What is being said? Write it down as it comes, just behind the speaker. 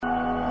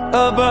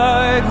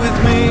Abide with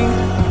me.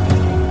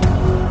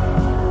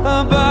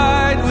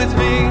 Abide with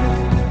me.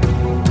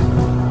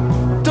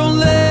 Don't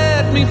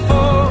let me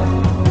fall.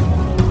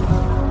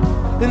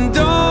 And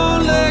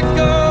don't let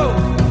go.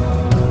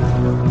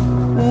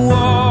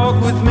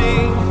 Walk with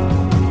me.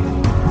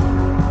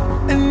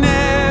 And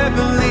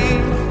never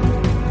leave.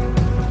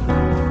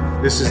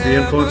 This is the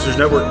Influencers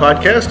Network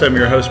podcast. I'm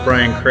your host,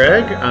 Brian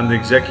Craig. I'm the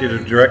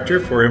Executive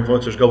Director for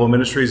Influencers Global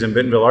Ministries in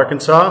Bentonville,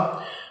 Arkansas.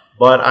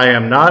 But I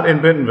am not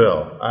in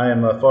Bentonville. I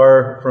am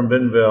far from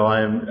Bentonville.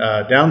 I am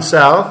down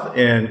south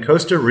in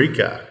Costa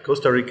Rica.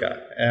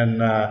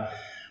 And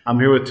I'm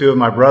here with two of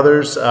my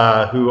brothers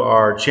who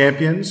are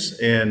champions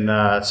in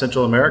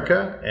Central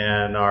America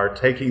and are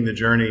taking the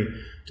journey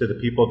to the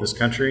people of this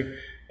country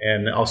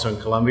and also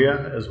in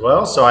Colombia as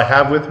well. So I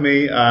have with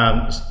me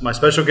my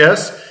special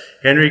guest,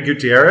 Henry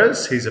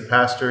Gutierrez. He's a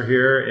pastor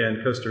here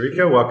in Costa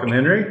Rica. Welcome,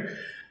 Henry.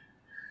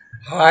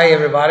 Hi,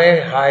 everybody.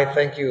 Hi,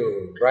 thank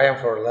you, Brian,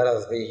 for letting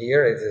us be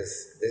here.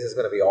 This is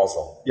going to be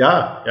awesome.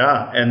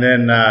 Yeah. And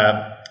then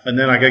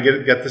I got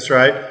to get this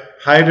right.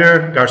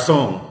 Haider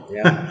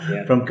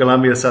Garzon from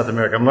Colombia, South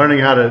America. I'm learning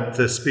how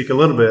to speak a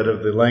little bit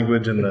of the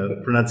language and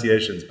the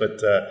pronunciations,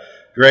 but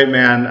great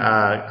man,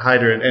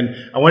 Haider.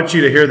 And I want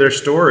you to hear their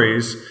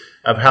stories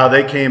of how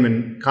they came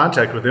in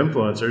contact with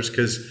influencers,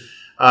 because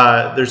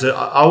there's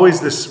always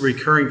this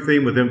recurring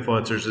theme with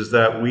influencers is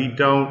that we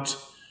don't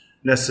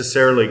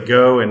necessarily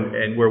go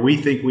and where we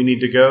think we need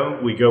to go,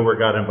 we go where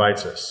God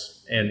invites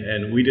us.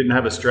 And we didn't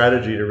have a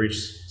strategy to reach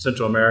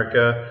Central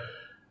America.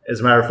 As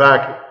a matter of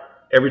fact,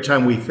 every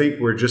time we think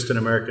we're just an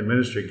American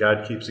ministry,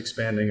 God keeps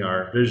expanding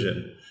our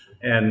vision.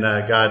 And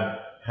God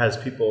has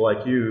people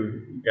like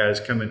you guys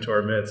come into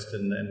our midst,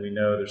 and we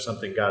know there's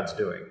something God's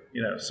doing.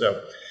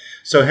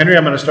 So Henry,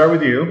 I'm going to start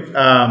with you.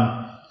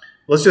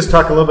 Let's just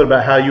talk a little bit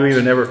about how you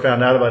even ever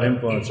found out about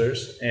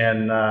influencers,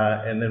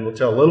 and then we'll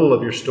tell a little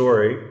of your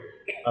story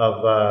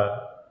of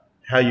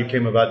how you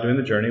came about doing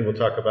the journey. We'll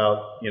talk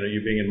about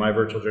you being in my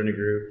virtual journey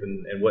group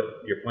and what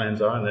your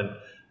plans are, and then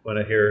want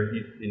to hear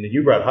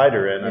you brought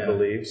Haider in, I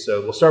believe.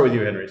 So we'll start with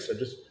you, Henry. So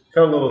just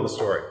tell a little of the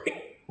story.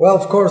 Well,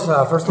 of course,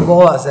 first of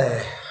all,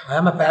 I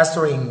am a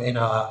pastor in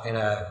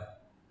a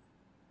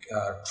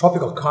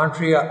tropical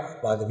country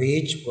by the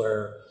beach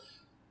where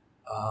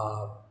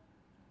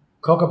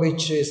Cocoa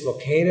Beach is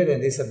located,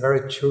 and it's a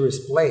very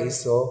tourist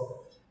place.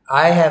 So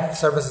I have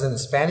services in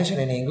Spanish and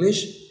in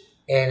English.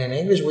 And in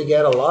English, we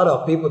get a lot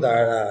of people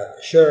that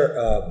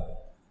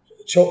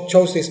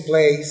chose this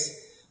place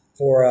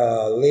for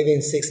living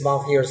 6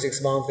 months here,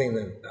 6 months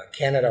in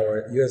Canada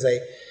or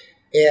USA.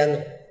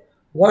 And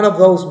one of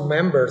those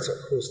members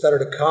who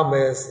started to come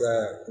is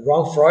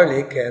Ron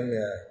Froelich and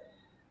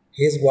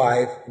his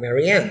wife,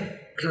 Marianne.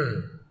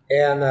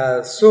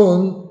 And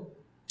soon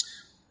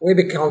we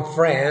become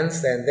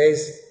friends, and they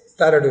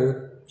started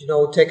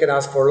to, taking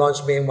us for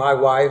lunch, me and my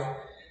wife.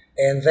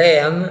 And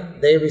then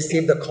they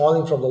received the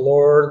calling from the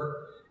Lord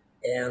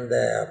and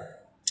the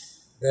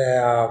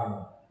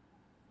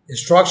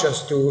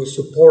instructions to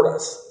support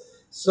us.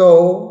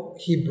 So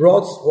he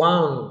brought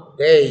one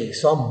day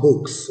some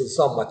books,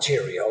 some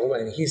material,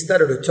 and he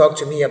started to talk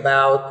to me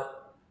about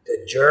the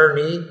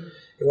journey.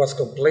 It was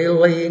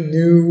completely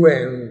new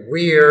and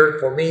weird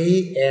for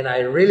me, and I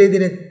really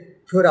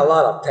didn't put a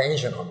lot of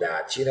attention on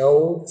that,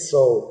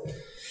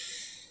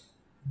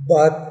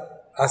 But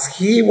as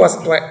he was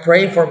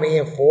praying for me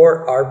and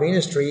for our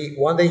ministry,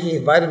 one day he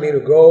invited me to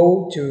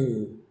go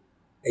to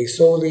a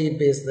Soli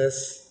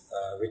business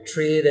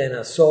retreat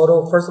in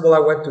Soto. First of all, I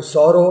went to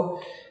Soto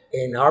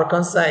in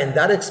Arkansas, and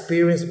that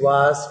experience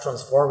was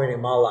transforming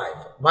in my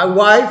life. My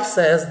wife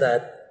says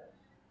that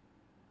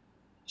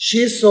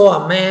she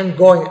saw a man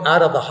going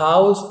out of the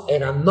house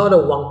and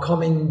another one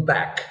coming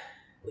back,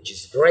 which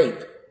is great.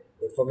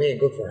 Good for me and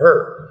good for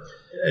her.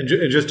 And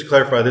just to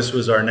clarify, this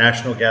was our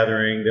national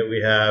gathering that we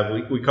have.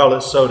 We call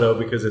it SOTO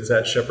because it's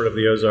at Shepherd of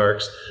the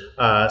Ozarks.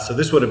 So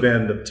this would have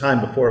been the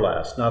time before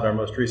last, not our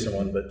most recent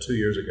one, but 2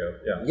 years ago.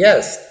 Yeah.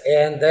 Yes.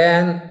 And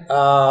then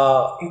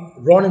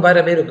Ron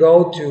invited me to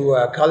go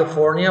to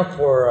California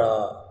for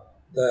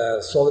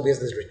the Soli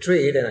Business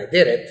Retreat, and I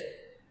did it.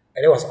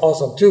 And it was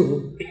awesome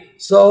too.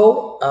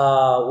 So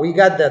we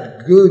got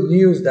that good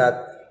news that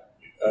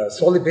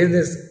Soli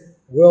Business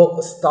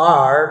will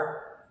start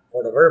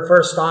for the very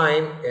first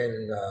time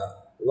in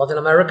Latin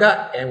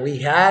America, and we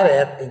had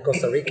it in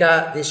Costa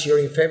Rica this year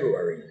in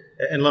February.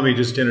 And let me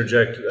just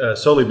interject.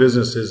 Soli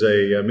Business is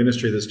a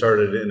ministry that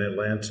started in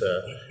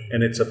Atlanta,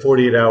 and it's a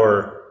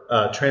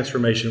 48-hour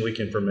transformation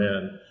weekend for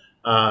men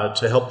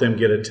to help them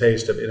get a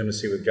taste of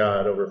intimacy with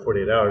God over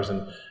 48 hours.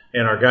 And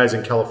our guys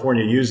in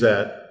California use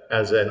that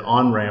as an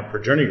on-ramp for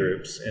journey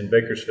groups in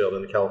Bakersfield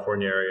in the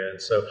California area.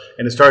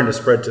 And it's starting to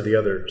spread to the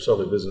other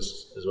Soli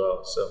businesses as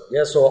well. So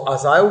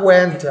as I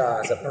went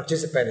as a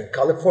participant in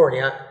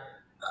California,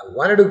 I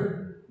wanted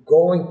to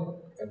go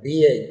and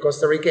be in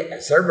Costa Rica a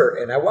server,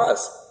 and I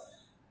was.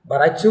 But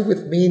I took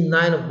with me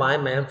 9 of my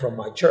men from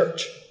my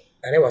church,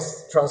 and it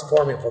was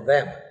transforming for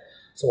them.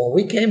 So when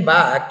we came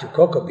back to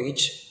Cocoa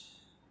Beach,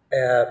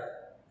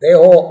 they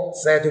all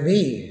said to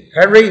me,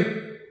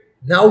 "Henry,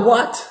 now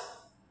what?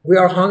 We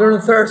are hungry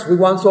and thirst. We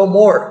want some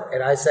more.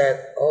 And I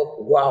said, oh,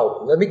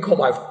 wow, let me call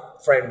my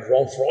friend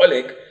Ron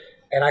Froelich.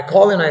 And I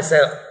called him and I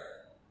said,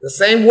 the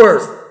same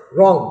words,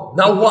 Ron,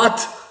 now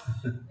what?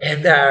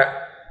 And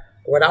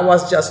when I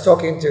was just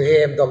talking to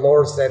him, the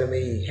Lord said to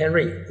me,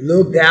 Henry,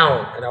 look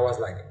down. And I was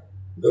like,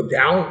 look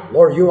down?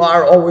 Lord, you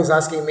are always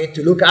asking me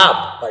to look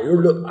up, but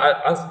you're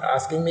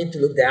asking me to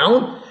look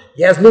down?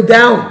 Yes, look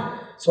down.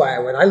 So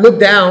when I looked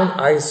down,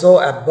 I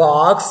saw a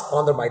box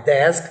under my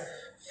desk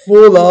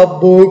full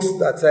of books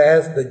that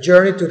says The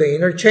Journey to the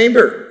Inner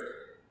Chamber.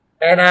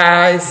 And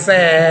I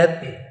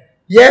said,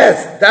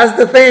 yes, that's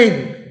the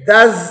thing.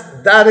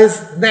 That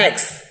is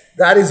next.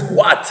 That is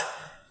what?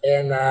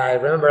 And I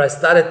remember I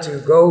started to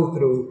go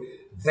through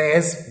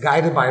this,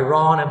 guided by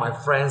Ron and my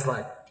friends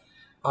that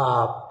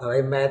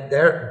I met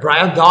there.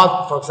 Brian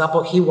Dodd, for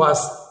example, he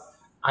was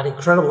an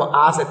incredible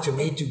asset to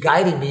me, to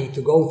guiding me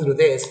to go through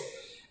this.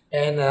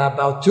 And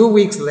about 2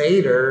 weeks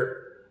later,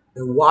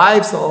 the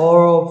wives of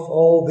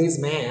all these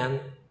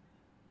men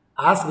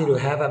asked me to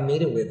have a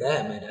meeting with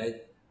them. And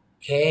I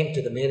came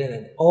to the meeting,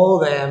 and all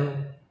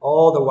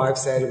the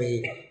wives said to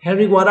me,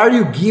 Henry, what are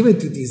you giving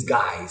to these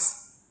guys?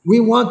 We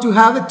want to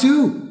have it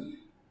too.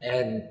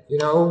 And,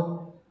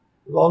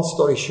 long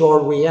story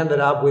short, we ended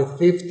up with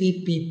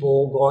 50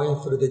 people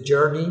going through the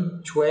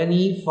journey,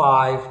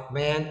 25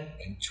 men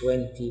and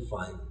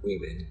 25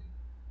 women.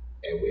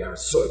 And we are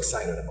so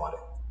excited about it.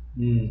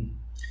 Mm.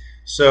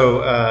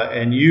 So,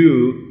 and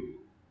you,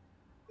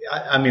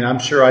 I'm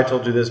sure I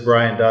told you this,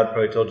 Brian Dodd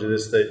probably told you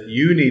this, that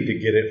you need to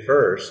get it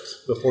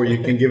first before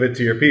you can give it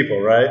to your people,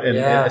 right? And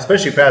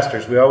especially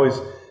pastors, we always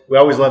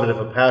love it if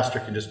a pastor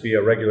can just be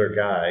a regular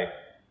guy,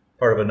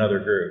 part of another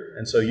group.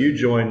 And so you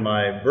joined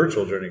my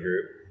virtual journey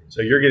group.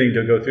 So you're getting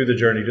to go through the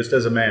journey just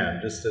as a man,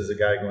 just as a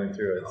guy going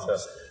through it.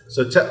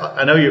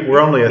 I know we're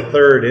only a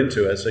third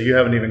into it, so you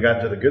haven't even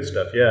gotten to the good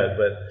stuff yet,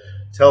 but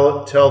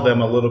tell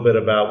them a little bit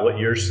about what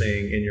you're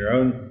seeing in your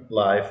own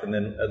life, and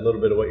then a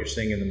little bit of what you're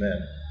seeing in the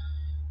men.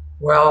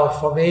 Well,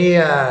 for me,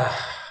 I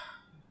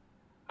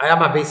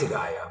am a busy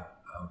guy,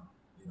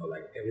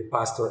 like every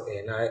pastor,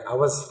 and I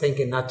was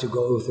thinking not to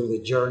go through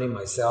the journey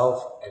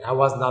myself, and I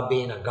was not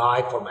being a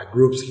guide for my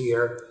groups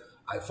here.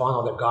 I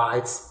found other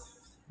guides,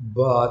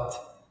 but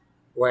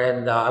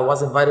when I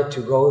was invited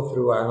to go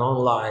through an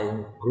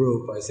online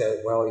group, I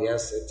said, well,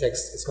 yes,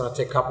 it's going to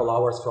take a couple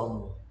hours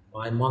from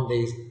my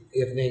Monday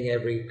evening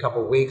every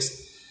couple of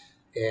weeks.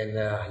 And,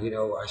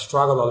 I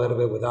struggled a little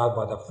bit with that.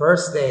 But the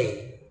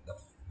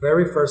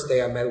very first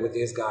day I met with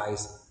these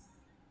guys,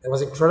 it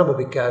was incredible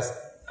because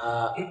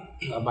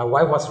my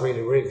wife was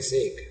really, really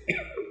sick.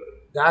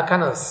 That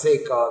kind of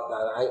sick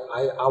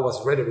that I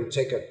was ready to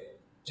take her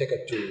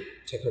to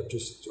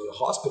the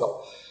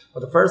hospital.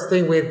 But the first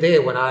thing we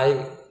did when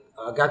I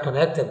got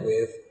connected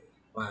with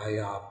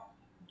my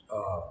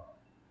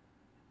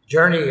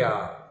journey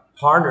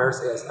partners,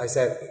 is I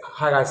said,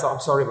 hi guys,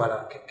 I'm sorry,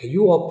 but can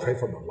you all pray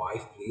for my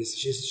wife, please?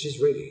 She's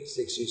really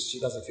sick. She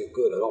doesn't feel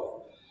good at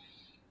all.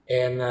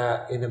 And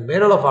in the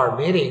middle of our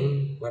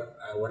meeting,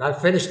 when I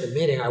finished the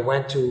meeting, I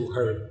went to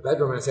her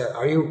bedroom and I said,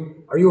 are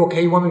you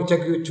okay? You want me to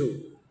take you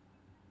to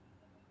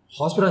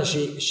hospital? And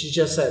she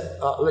just said,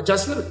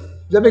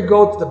 let me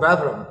go to the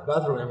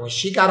bathroom. And when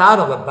she got out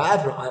of the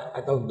bathroom,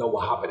 I don't know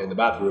what happened in the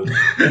bathroom.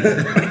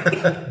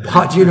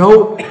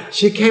 But,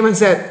 she came and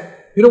said,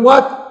 you know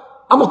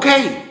what? I'm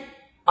okay.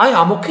 I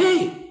am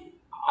okay.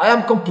 I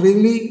am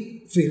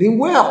completely feeling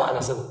well. And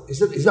I said, is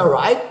that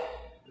right?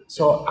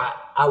 So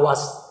I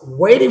was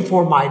waiting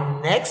for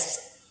my next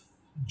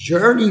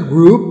journey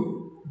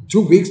group,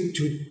 2 weeks,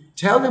 to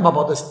tell them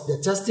about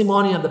the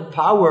testimony and the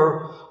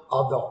power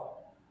of the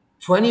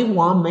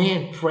 21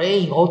 men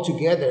praying all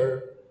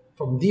together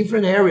from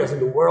different areas in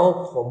the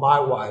world for my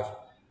wife.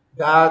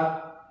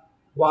 That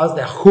was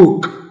the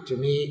hook to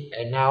me,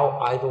 and now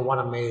I don't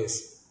want to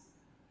miss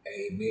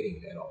a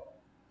meeting at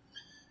all.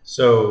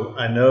 So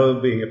I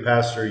know being a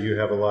pastor, you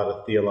have a lot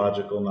of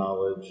theological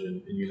knowledge,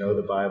 and you know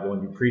the Bible,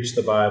 and you preach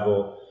the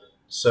Bible.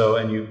 So,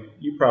 and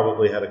you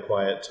probably had a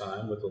quiet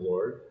time with the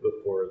Lord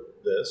before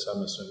this,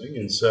 I'm assuming.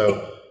 And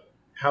so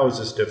how is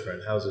this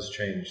different? How has this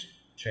changed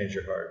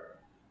your heart?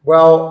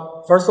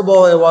 Well, first of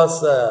all, it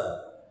was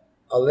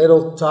a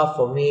little tough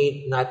for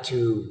me not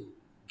to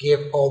give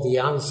all the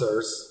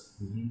answers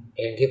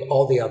and give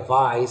all the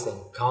advice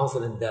and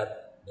counseling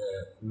that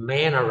the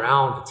men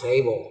around the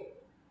table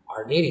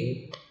are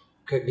needing,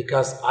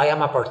 because I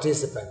am a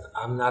participant.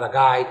 I'm not a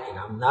guide, and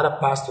I'm not a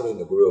pastor in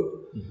the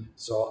group. Mm-hmm.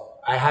 So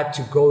I had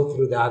to go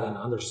through that and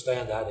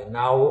understand that, and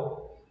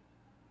now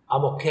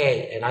I'm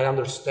okay, and I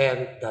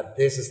understand that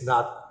this is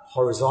not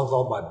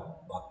horizontal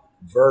but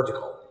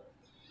vertical.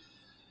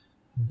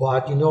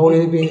 But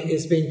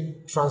it's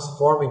been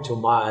transformed into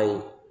my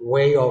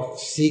way of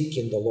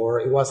seeking the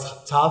Lord. It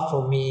was tough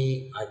for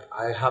me.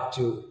 I have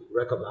to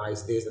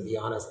recognize this and be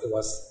honest. It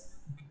was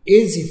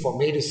easy for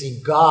me to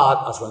see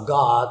God as a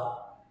God,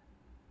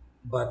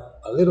 but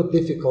a little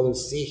difficult to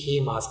see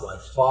Him as my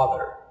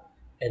Father.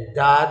 And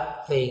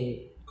that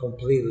thing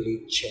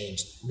completely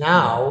changed.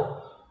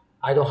 Now,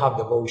 I don't have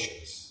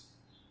devotions.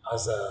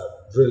 as a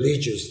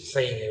religious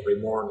thing every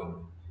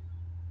morning.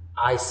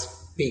 I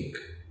speak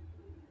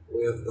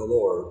with the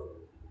Lord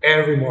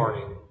every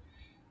morning,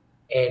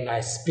 and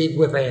I speak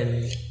with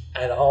Him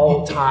at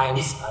all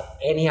times, at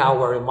any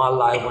hour in my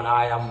life when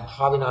I am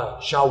having a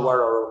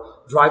shower or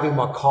driving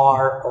my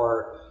car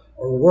or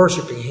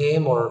worshiping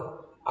Him,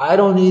 or I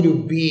don't need to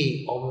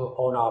be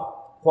on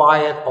a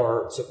quiet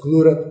or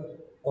secluded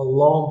or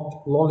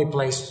lonely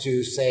place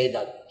to say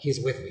that He's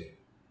with me.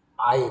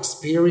 I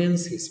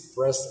experience His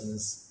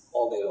presence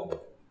all day long.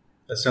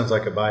 That sounds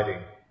like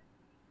abiding.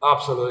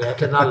 Absolutely. I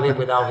cannot live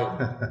without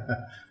Him.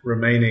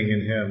 Remaining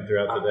in Him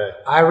throughout the day.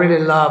 I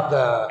really love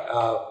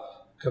the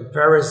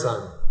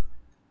comparison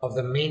of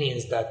the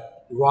meanings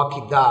that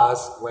Rocky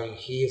does when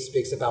he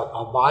speaks about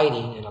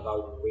abiding and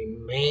about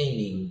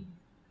remaining.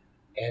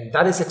 And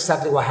that is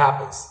exactly what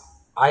happens.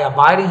 I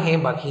abide in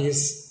Him, but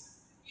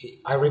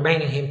I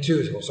remain in Him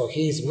too. So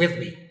He's with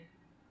me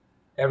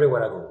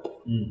everywhere I go.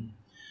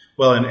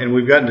 Well, and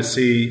we've gotten to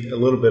see a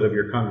little bit of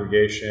your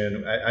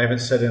congregation. I haven't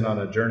sat in on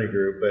a journey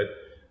group, but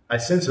I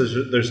sense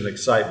there's an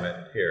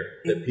excitement here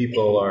that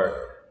people are,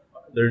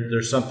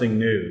 there's something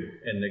new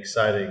and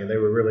exciting. And they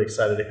were really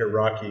excited to hear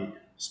Rocky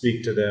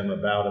speak to them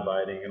about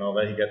abiding and all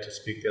that. He got to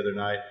speak the other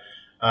night.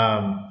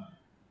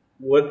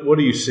 What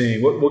are you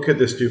seeing? What could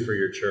this do for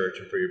your church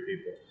and for your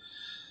people?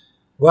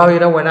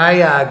 Well, when I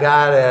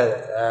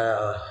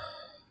got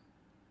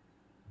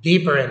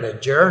deeper in the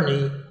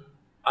journey,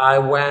 I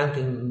went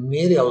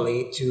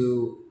immediately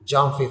to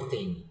John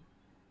 15.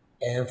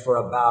 And for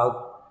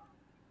about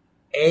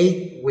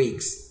 8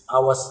 weeks, I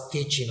was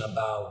teaching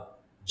about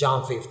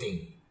John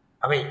 15.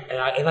 I mean,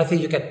 and I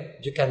think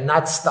you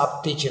cannot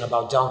stop teaching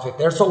about John 15.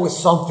 There's always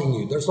something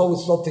new. There's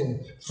always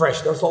something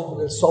fresh. There's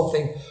always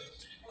something,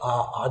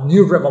 a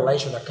new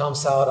revelation that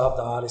comes out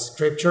of the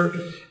Scripture.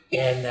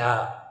 And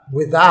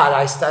with that,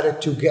 I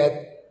started to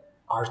get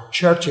our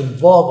church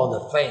involved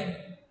on the thing.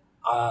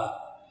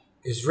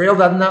 It's real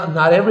that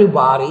not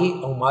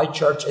everybody on my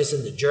church is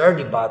in the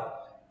journey,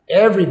 but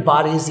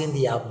everybody is in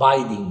the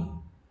abiding.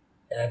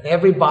 And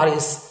everybody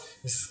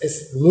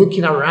is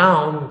looking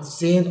around,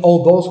 seeing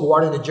all those who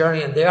are in the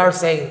journey, and they are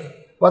saying,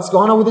 what's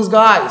going on with these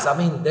guys? I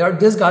mean,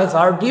 these guys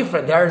are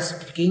different. They are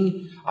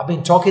speaking,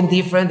 talking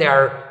different. They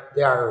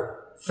are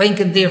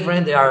thinking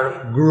different. They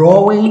are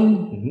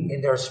growing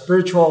in their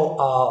spiritual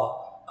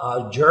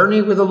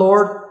journey with the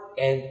Lord,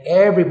 and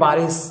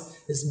everybody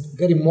is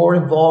getting more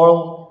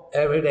involved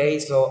every day.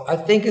 So I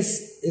think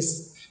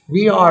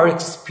we are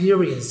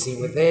experiencing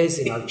with this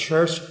in our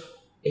church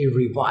a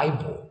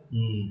revival.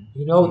 And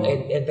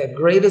the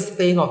greatest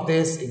thing of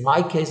this, in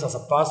my case as a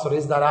pastor,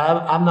 is that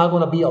I'm not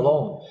going to be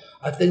alone.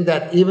 I think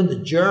that even the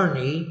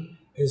journey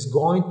is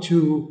going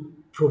to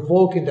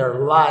provoke in their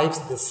lives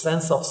the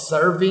sense of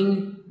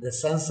serving, the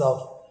sense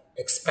of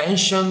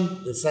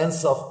expansion, the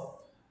sense of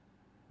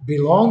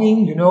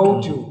belonging,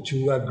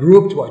 to a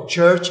group, to a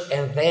church.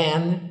 And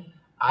then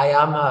I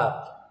am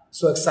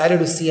so excited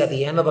to see at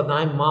the end of the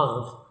 9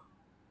 months,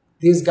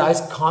 these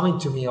guys coming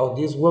to me, or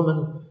these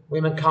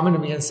women coming to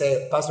me and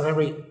say, Pastor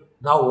Henry,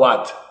 now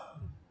what?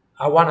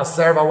 I want to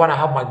serve. I want to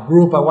have my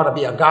group. I want to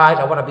be a guide.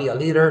 I want to be a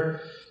leader.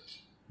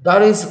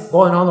 That is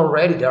going on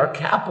already. There are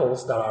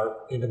couples that are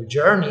in the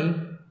journey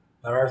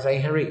that are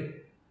saying, Henry,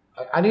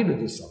 I need to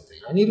do something.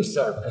 I need to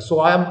serve. And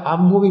so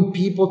I'm moving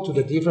people to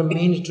the different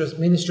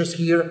ministries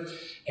here.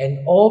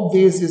 And all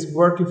this is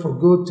working for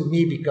good to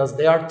me because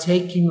they are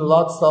taking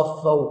lots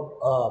of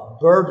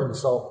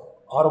burdens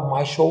out of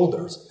my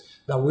shoulders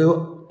that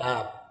will,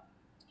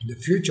 in the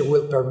future,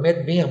 will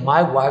permit me and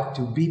my wife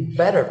to be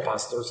better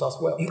pastors as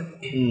well.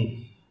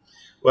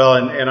 Well,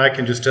 and I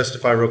can just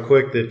testify real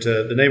quick that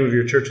the name of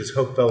your church is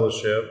Hope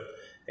Fellowship,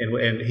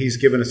 and he's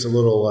given us a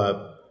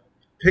little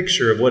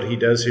picture of what he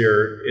does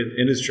here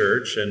in his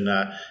church, and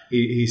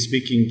he's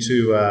speaking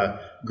to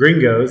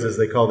gringos, as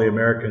they call the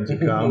Americans who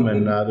come,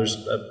 and there's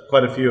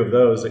quite a few of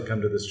those that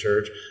come to this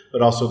church,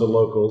 but also the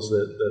locals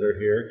that are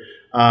here.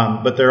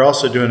 But they're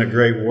also doing a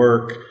great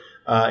work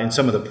in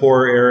some of the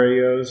poorer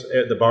areas,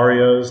 the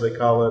barrios, they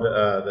call it,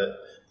 the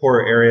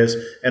poorer areas.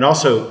 And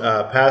also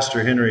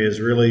Pastor Henry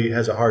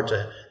has a heart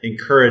to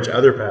encourage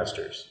other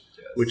pastors,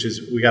 which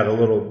is, we got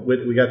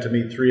to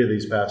meet 3 of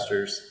these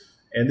pastors.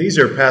 And these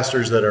are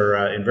pastors that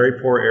are in very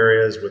poor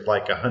areas with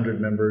like 100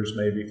 members,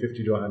 maybe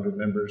 50 to 100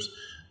 members.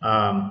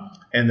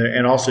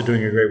 And also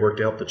doing a great work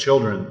to help the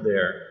children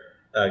there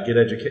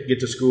get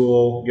to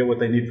school, get what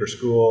they need for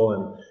school,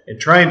 and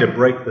trying to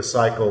break the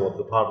cycle of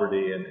the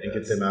poverty and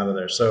get them out of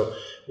there. So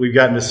we've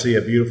gotten to see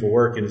a beautiful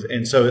work,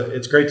 and so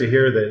it's great to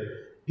hear that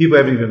people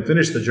haven't even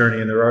finished the journey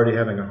and they're already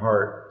having a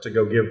heart to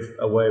go give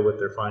away what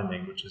they're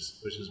finding, which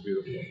is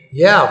beautiful.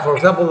 Yeah, for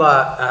example,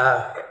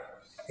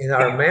 in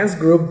our men's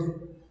group,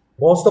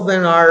 most of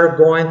them are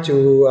going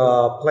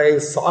to play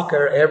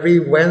soccer every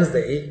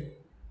Wednesday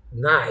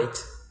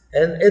night,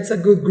 and it's a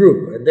good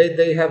group, and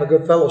they have a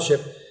good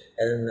fellowship.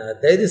 And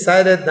they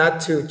decided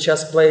not to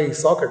just play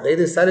soccer. They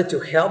decided to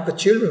help the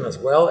children as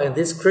well. And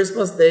this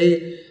Christmas,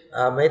 they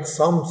made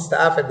some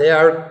stuff, and they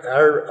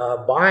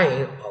are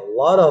buying a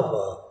lot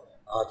of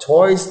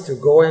toys to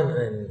go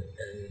and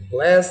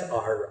bless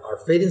our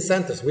feeding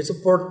centers. We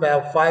support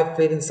about 5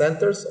 feeding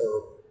centers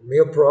or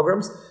meal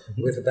programs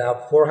with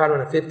about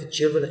 450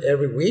 children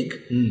every week,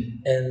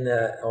 and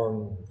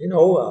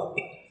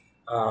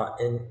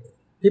and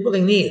people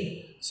in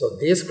need. So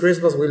this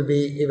Christmas will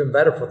be even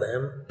better for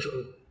them.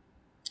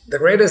 The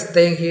greatest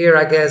thing here,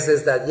 I guess,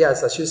 is that,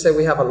 yes, as you say,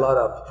 we have a lot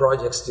of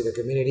projects to the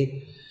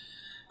community.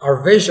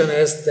 Our vision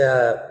is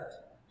to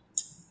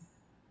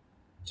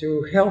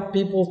help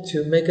people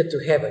to make it to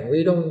heaven.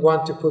 We don't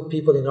want to put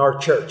people in our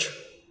church.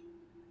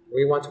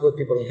 We want to put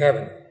people in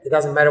heaven. It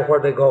doesn't matter where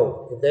they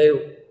go. If they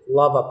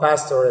love a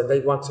pastor and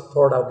they want to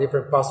support a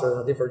different pastor in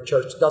a different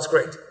church, that's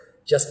great.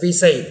 Just be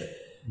saved.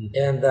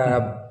 And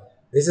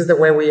this is the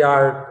way we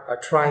are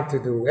trying to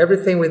do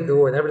everything we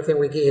do and everything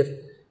we give.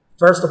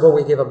 First of all,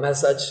 we give a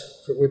message.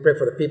 We pray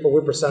for the people.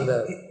 We present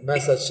the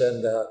message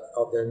and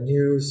of the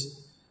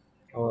news,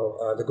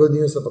 the good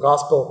news of the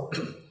gospel,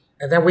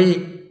 and then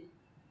we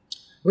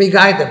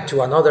guide them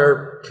to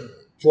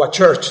a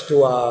church,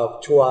 to a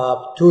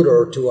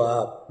tutor, to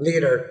a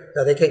leader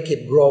that they can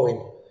keep growing.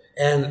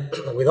 And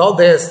with all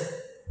this,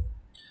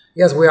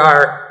 yes, we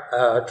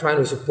are trying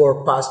to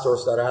support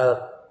pastors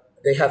that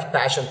they have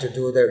passion to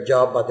do their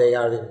job, but they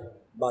are in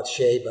bad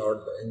shape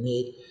or in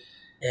need.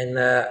 And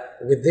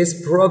with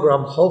this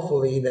program,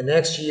 hopefully in the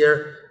next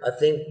year, I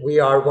think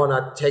we are going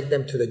to take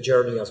them to the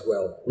journey as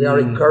well. We are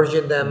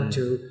encouraging them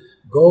to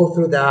go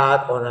through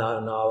that on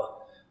an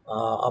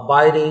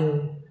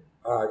abiding,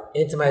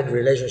 intimate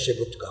relationship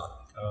with God.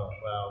 Oh,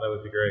 wow. That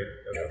would be great.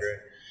 That would be great.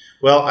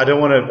 Well, I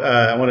want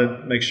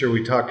to make sure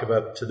we talk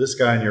about to this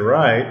guy on your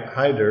right,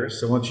 Haider.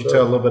 So why don't you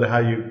tell a little bit of how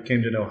you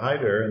came to know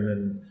Haider, and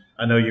then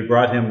I know you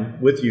brought him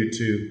with you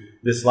to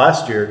this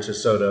last year to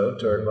Soto,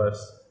 to our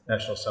last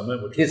National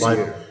Summit, which was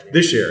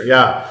this year,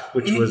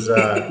 which was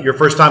your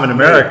first time in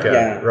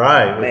America,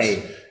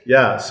 right?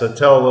 So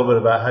tell a little bit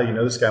about how you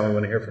know this guy. We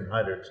want to hear from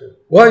Haider too.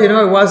 Well, it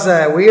was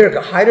weird.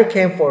 Haider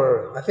came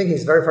for, I think,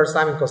 his very first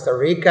time in Costa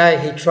Rica.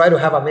 He tried to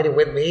have a meeting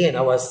with me, and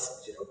I was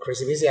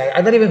crazy busy.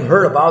 I didn't even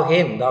heard about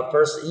him that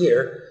first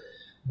year.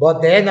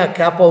 But then a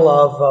couple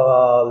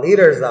of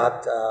leaders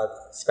that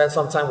spent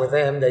some time with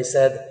him, they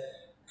said,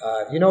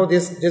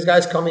 this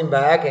guy's coming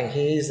back, and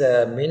he's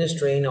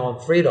ministering on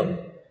freedom.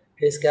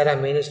 He's got a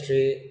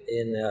ministry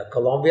in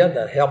Colombia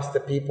that helps the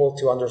people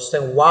to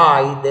understand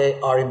why they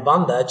are in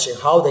bondage and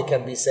how they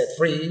can be set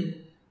free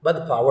by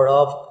the power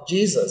of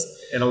Jesus.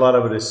 And a lot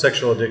of it is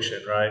sexual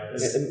addiction, right?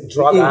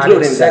 Drug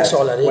addiction,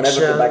 sexual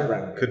addiction. The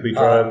background. Could be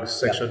drugs,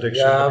 sexual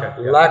addiction.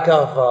 Lack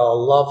of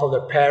love from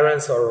their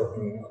parents or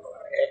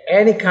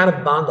any kind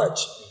of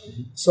bondage.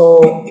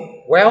 So,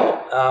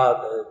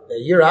 the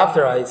year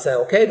after, I said,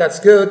 okay, that's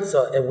good.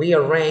 So, and we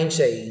arranged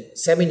a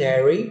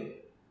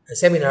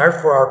seminar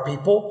for our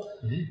people,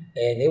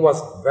 and it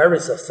was very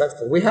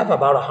successful. We have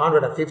about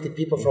 150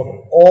 people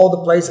from all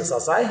the places.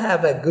 As I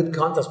have a good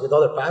contact with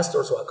other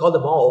pastors, so I called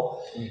them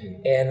all,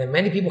 and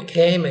many people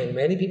came, and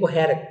many people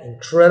had an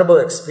incredible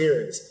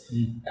experience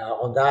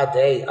on that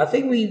day. I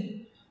think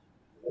we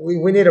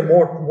needed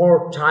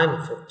more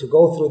time to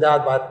go through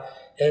that,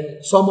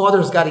 and some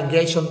others got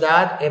engaged on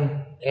that,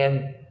 and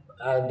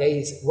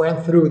they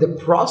went through the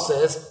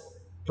process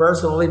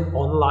personally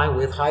online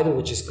with Haider,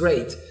 which is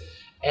great.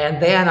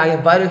 And then I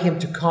invited him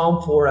to come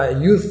for a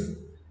youth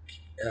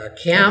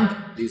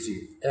camp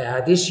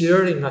this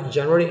year in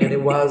January, and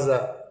it was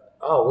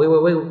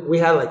we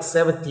had like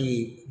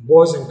 70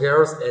 boys and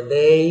girls, and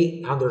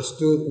they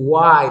understood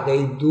why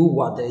they do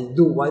what they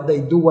do, why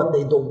they do what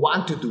they don't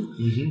want to do,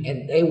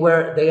 and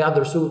they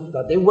understood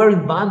that they were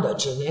in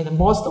bondage, and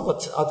most of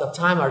the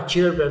time our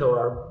children or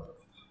our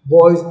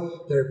boys,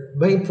 their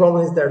main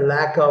problem is their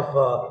lack of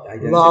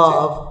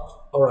love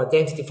or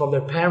identity from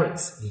their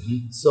parents.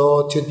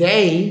 So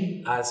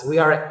today, as we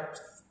are at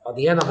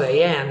the end of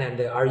the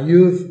and our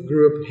youth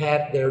group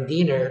had their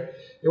dinner,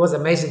 it was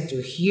amazing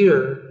to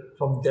hear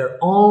from their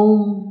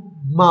own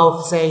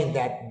mouth saying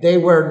that they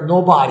were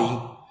nobody,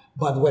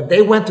 but when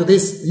they went to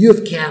this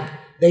youth camp,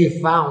 they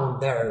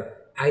found their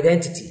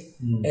identity,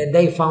 and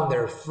they found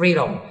their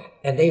freedom,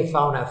 and they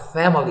found a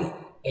family,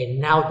 and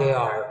now they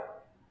are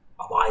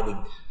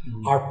abiding.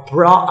 Our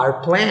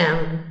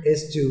plan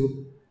is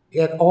to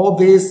get all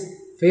these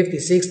 50,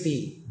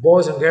 60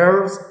 boys and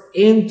girls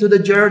into the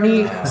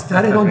journey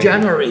starting on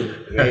January.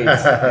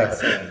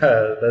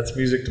 That's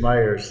music to my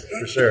ears,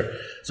 for sure.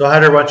 So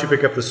Haider, why don't you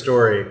pick up the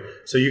story?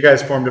 So you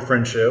guys formed a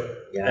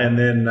friendship, and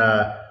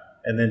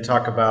then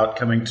talk about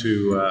coming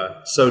to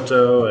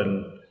Soto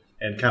and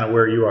kind of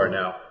where you are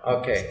now.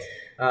 Okay.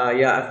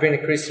 I've been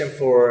a Christian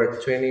for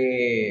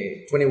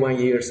 21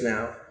 years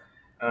now,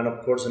 and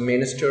of course a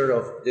minister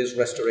of this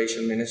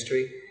restoration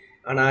ministry.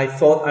 And I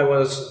thought I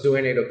was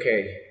doing it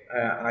okay.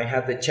 I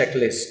had the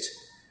checklist,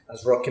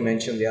 as Rocky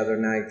mentioned the other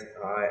night,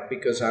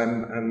 because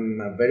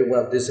I'm a very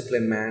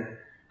well-disciplined man,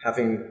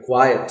 having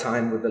quiet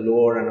time with the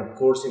Lord. And of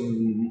course,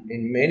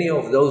 in many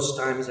of those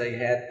times, I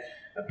had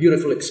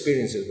beautiful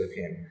experiences with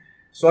Him.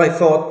 So I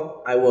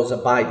thought I was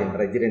abiding, but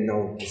I didn't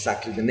know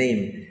exactly the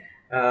name.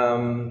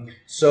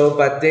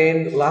 But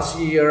then last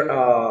year,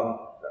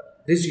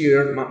 this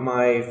year,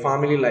 my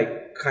family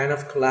like kind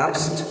of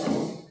collapsed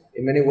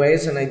in many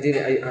ways,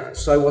 and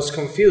so I was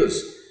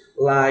confused.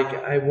 Like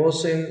I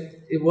wasn't.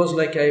 It was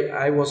like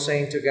I was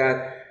saying to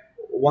God,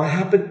 what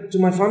happened to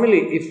my family?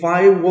 If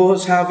I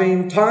was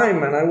having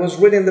time and I was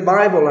reading the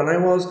Bible and I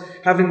was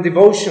having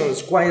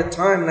devotions, quiet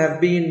time, and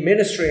I've been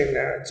ministering,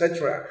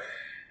 etc.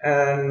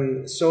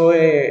 And so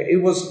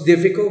it was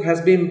difficult.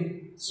 Has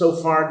been so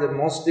far the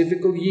most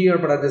difficult year,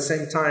 but at the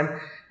same time,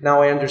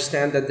 now I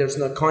understand that there's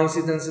no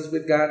coincidences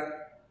with God.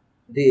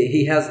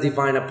 He has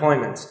divine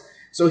appointments.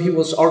 So He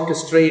was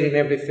orchestrating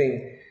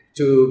everything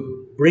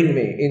to bring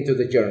me into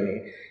the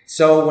journey.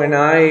 So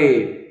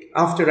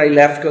after I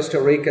left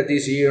Costa Rica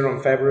this year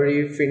on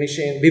February,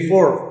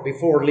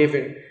 before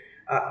leaving,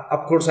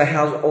 of course I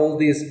have all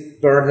these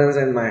burdens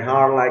in my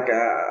heart, like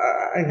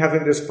I'm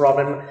having this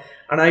problem.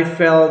 And I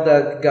felt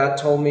that God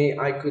told me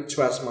I could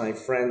trust my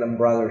friend and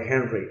brother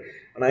Henry.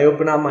 And I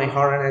opened up my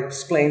heart and I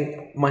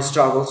explained my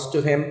struggles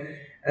to him.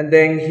 And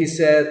then he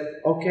said,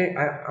 okay,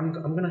 I'm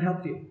going to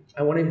help you.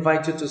 I want to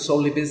invite you to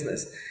Souli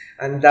Business.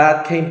 And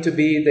that came to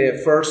be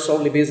the first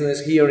Souli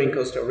Business here in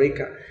Costa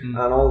Rica. And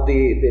all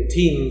the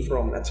team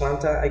from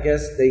Atlanta, I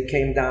guess, they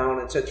came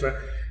down, etc.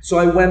 So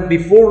I went,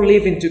 before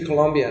leaving to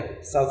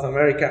Colombia, South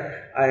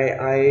America,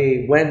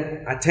 I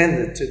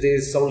attended to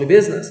this Souli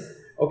Business.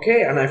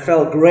 Okay, and I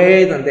felt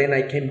great, and then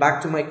I came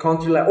back to my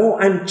country like, oh,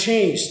 I'm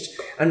changed.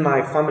 And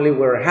my family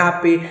were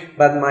happy,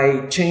 but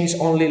my change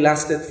only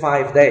lasted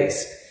 5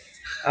 days.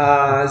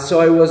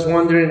 So I was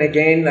wondering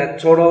again, that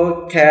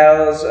total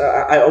chaos.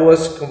 I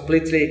was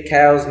completely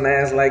chaos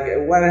mess. Like,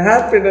 what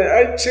happened?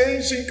 I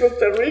changed in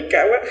Costa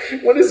Rica.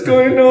 What is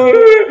going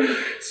on?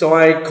 So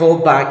I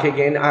called back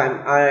again.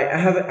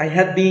 I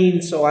had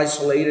been so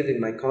isolated in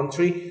my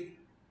country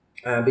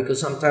because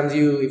sometimes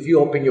if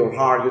you open your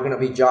heart, you're gonna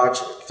be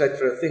judged,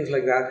 etc. Things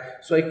like that.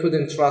 So I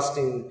couldn't trust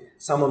in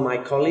some of my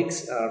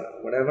colleagues,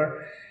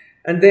 whatever.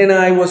 And then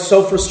I was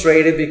so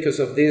frustrated because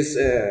of this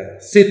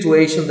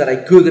situation that I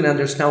couldn't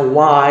understand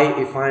why,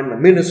 if I'm a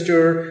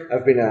minister,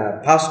 I've been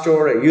a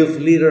pastor, a youth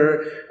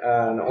leader,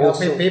 and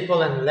also helping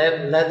people and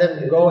let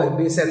them go and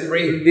be set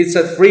free. Be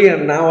set free,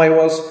 and now I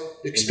was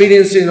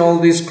experiencing all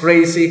this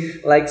crazy,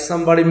 like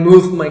somebody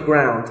moved my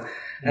ground.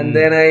 And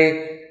then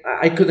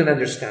I couldn't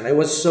understand. I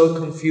was so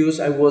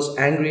confused. I was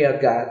angry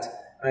at God.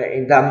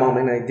 In that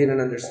moment, I didn't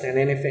understand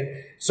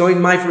anything. So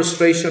in my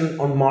frustration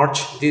on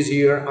March this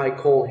year, I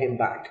called him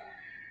back.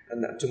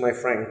 And to my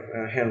friend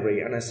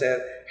Henry, and I said,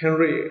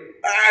 Henry,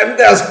 I'm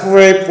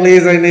desperate,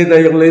 please, I need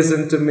that you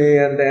listen to me.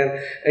 And then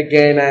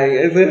again,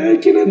 I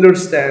can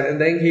understand.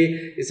 And then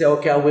he said,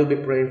 okay, I will be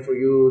praying for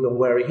you, don't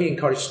worry. He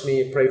encouraged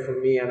me, pray for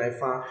me, and I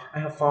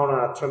have found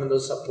a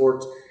tremendous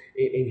support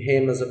in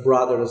him as a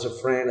brother, as a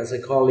friend, as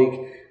a colleague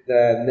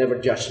that never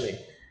judged me.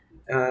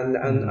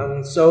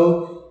 And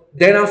so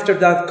then after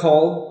that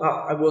call,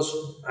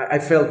 I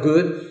felt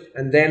good.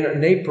 And then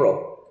in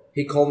April,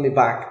 he called me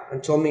back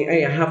and told me,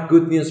 hey, I have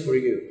good news for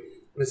you.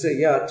 And I said,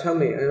 yeah, tell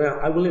me. And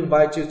I will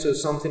invite you to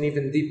something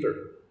even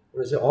deeper.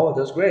 And I said, oh,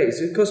 that's great. Is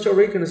it Costa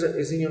Rica? And I said,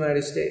 it's in the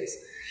United States.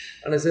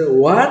 And I said,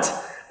 what?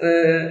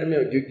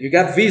 You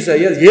got visa?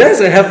 Yes,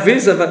 I have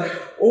visa. But,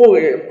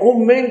 oh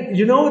man,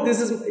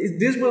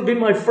 this will be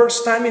my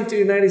first time into the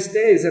United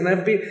States. And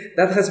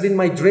that has been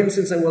my dream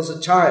since I was a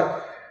child.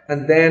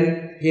 And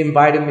then he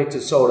invited me to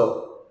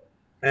Soto.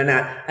 And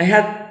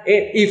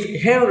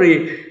if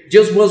Henry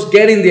just was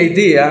getting the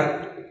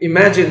idea,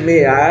 imagine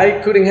me,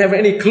 I couldn't have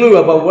any clue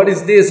about what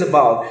is this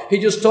about. He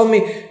just told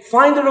me,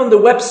 find it on the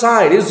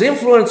website, it's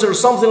influencer or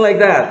something like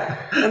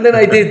that. And then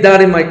I did that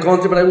in my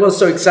country, but I was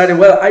so excited.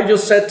 Well, I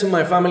just said to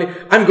my family,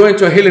 I'm going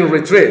to a healing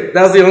retreat.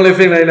 That's the only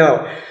thing I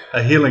know.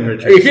 A healing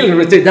retreat. A healing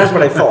retreat, that's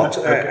what I thought.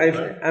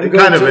 It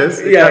kind of is.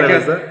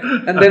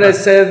 And then I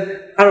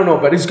said, I don't know,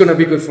 but it's going to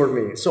be good for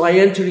me. So I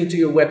entered into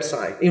your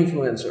website,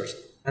 influencers.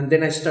 And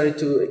then I started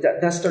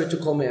that started to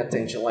call my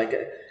attention, like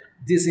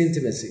this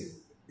intimacy,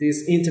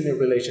 this intimate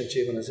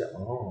relationship. And I said,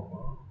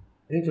 oh,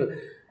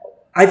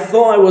 I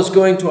thought I was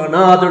going to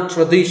another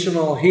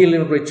traditional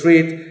healing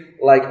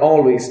retreat, like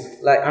always.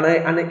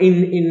 And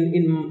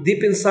in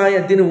deep inside,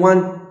 I didn't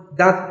want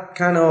that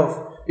kind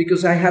of,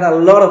 because I had a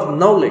lot of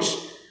knowledge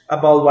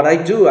about what I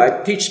do.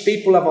 I teach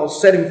people about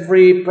setting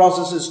free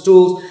processes,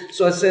 tools.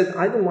 So I said,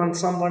 I don't want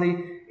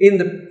somebody in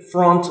the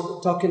front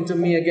talking to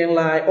me again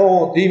like,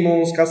 oh,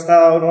 demons, cast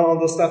out, all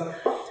the stuff.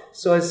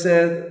 So I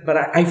said, but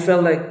I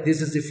felt like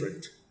this is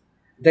different.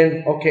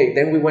 Then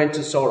we went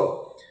to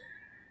Soto.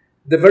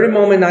 The very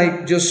moment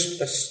I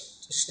just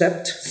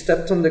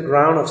stepped on the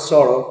ground of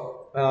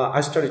Soto,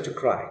 I started to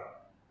cry.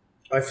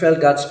 I felt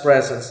God's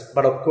presence,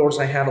 but of course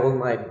I had all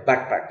my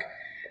backpack.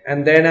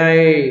 And then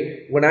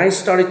when I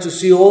started to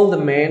see all the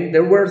men,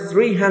 there were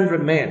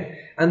 300 men.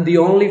 And the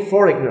only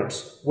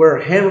foreigners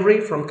were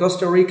Henry from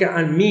Costa Rica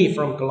and me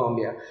from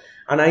Colombia.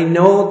 And I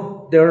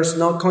know there's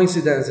no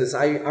coincidences.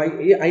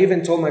 I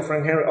even told my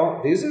friend Henry, oh,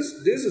 this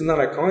is not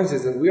a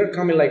coincidence. We are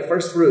coming like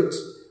first fruits.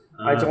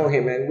 I told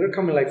him, man, we're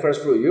coming like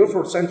first fruit. You're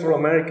for Central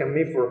America,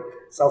 me for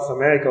South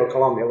America or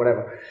Colombia,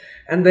 whatever.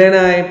 And then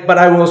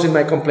I was in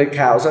my complete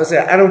chaos. I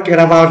said, I don't care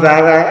about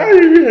that. I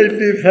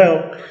need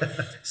help.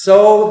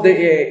 So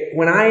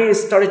when I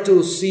started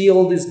to see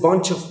all this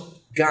bunch of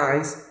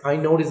guys, I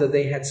noticed that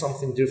they had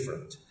something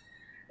different.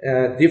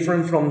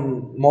 Different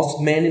from most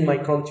men in my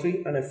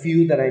country and a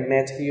few that I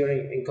met here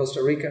in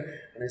Costa Rica.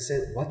 And I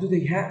said, what do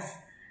they have?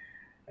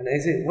 And I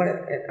said, what?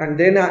 And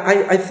then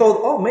I thought,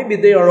 oh, maybe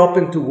they are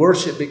open to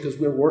worship because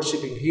we're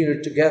worshiping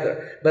here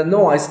together. But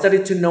no, I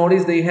started to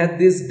notice they had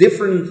this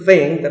different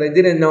thing that I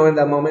didn't know in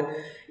that moment,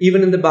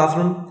 even in the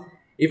bathroom,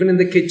 even in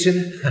the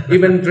kitchen,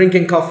 even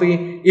drinking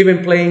coffee,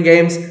 even playing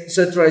games,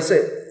 etc. I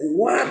said,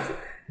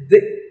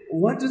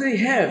 what do they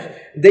have?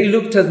 They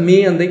looked at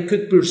me and they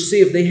could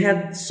perceive. They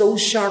had so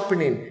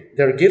sharpening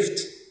their gift,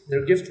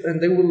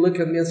 and they would look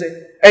at me and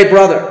say, hey,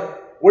 brother,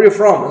 where are you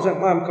from? I said,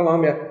 I'm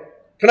Colombia.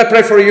 Can I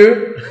pray for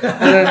you?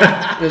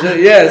 And they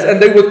said, yes.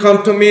 And they would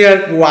come to me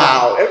and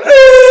wow.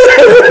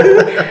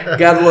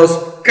 God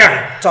was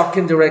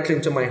talking directly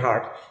into my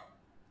heart.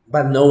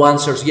 But no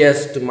answers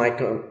yet to my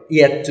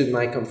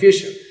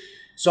confusion.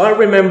 So I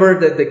remember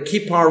that the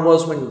key part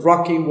was when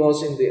Rocky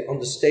was on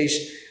the stage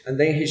and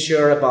then he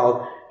shared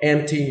about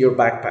emptying your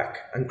backpack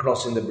and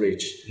crossing the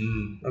bridge.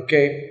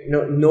 Okay,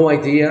 no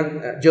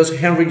idea.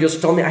 Henry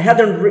just told me. I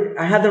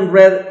hadn't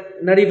read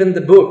not even the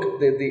book,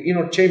 the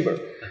Inner Chamber.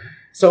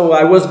 So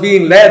I was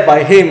being led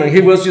by him, and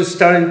he was just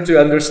starting to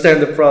understand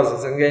the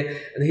process.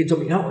 Okay, and he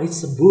told me, "No,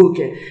 it's a book,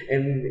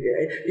 and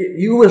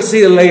you will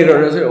see it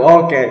later." I said,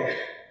 "Okay."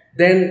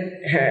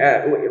 Then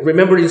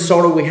remember in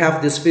Soro we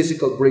have this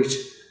physical bridge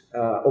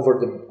over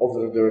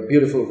the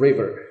beautiful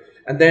river,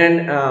 and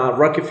then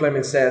Rocky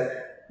Fleming said,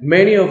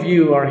 many of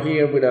you are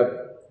here with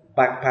a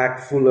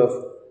backpack full of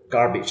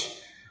garbage,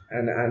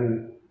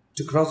 and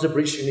to cross the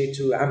bridge you need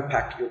to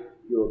unpack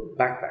your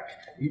backpack.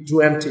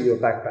 You empty your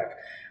backpack.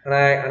 And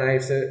I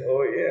said,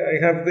 oh yeah,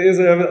 I have this.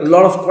 I have a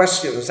lot of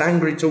questions,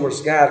 angry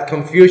towards God,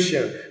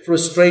 confusion,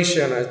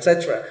 frustration,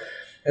 etc.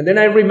 And then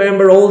I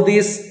remember all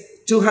these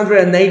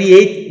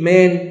 288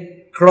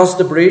 men crossed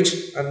the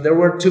bridge, and there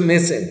were 2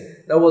 missing.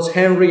 That was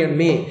Henry and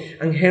me.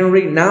 And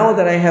Henry, now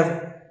that I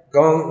have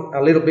gone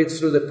a little bit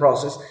through the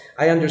process,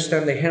 I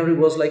understand that Henry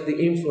was like the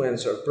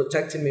influencer,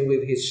 protecting me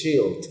with his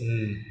shield.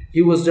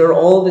 He was there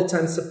all the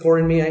time,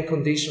 supporting me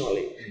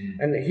unconditionally.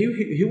 And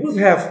he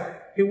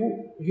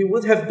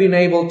would have been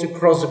able to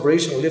cross the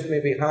bridge and leave me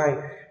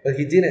behind, but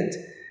he didn't.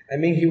 I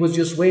mean, he was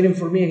just waiting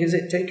for me. He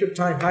said, take your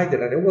time, hide it.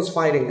 And I was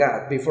fighting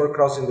God before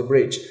crossing the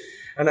bridge.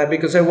 And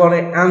because I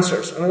wanted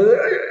answers.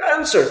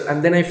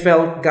 And then I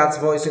felt God's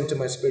voice into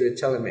my spirit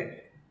telling me,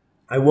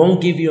 I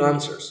won't give you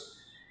answers.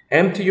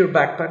 Empty your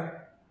backpack,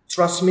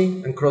 trust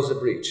me, and cross the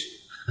bridge.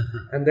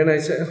 And then I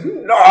said,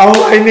 no,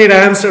 I need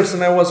answers.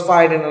 And I was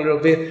fighting a little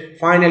bit.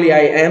 Finally,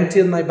 I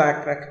emptied my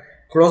backpack,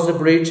 crossed the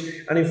bridge.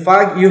 And in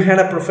fact, you had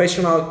a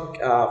professional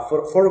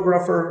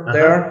photographer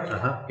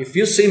there. If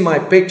you see my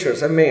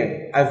pictures, I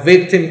mean, a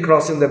victim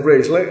crossing the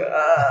bridge.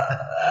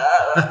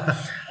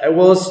 I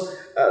was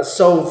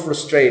so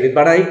frustrated.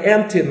 But I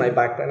emptied my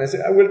backpack and I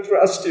said, I will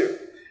trust you.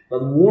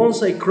 But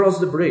once I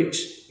crossed the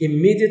bridge,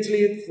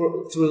 immediately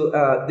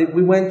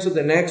we went to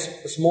the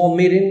next small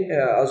meeting,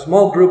 a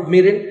small group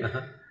meeting.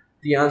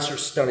 The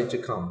answers started to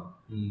come.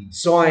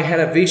 So I had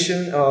a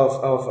vision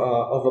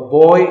of a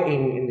boy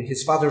in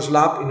his father's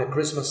lap in a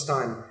Christmas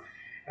time,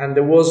 and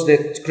there was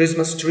the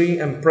Christmas tree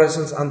and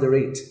presents under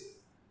it.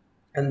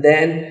 And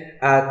then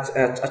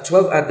at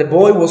 12, the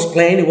boy was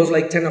playing. It was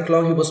like 10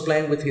 o'clock. He was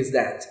playing with his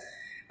dad,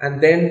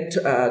 and then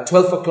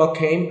 12 o'clock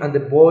came, and the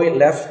boy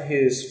left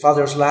his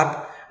father's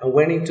lap and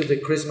went into the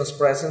Christmas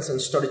presents and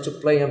started to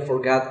play and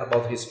forgot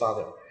about his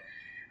father.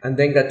 And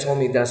then God told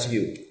me, that's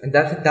you. And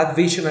that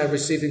vision I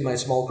received in my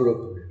small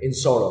group in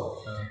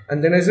Soro.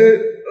 And then I said,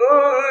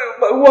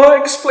 but why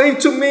explain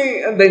to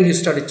me? And then he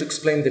started to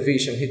explain the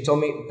vision. He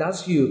told me,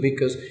 that's you,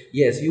 because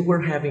yes, you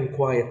were having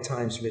quiet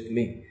times with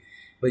me,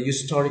 but you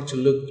started to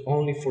look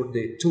only for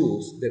the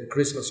tools, the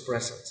Christmas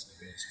presents,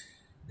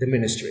 the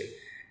ministry.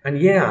 And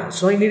yeah,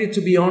 so I needed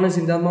to be honest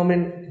in that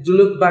moment, to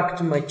look back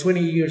to my 20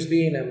 years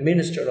being a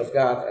minister of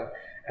God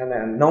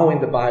and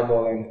knowing the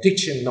Bible and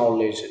teaching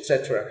knowledge,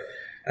 etc.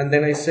 And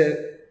then I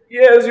said,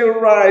 yes, you're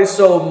right.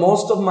 So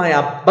most of my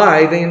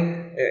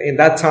abiding in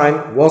that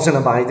time wasn't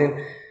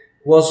abiding,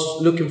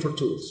 was looking for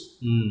tools.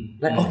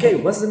 Okay,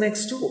 what's the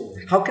next tool?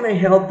 How can I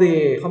help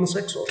the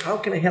homosexuals? How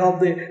can I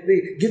help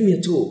give me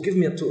a tool, give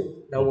me a tool.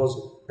 That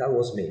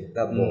was me,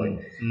 that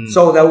boy.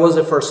 So that was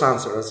the first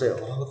answer. I said,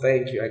 oh,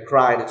 thank you. I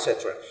cried,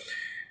 etc.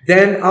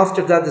 Then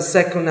after that, the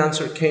second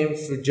answer came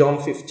through John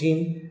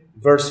 15,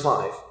 verse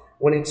 5,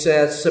 when it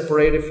says,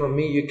 separated from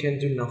me, you can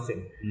do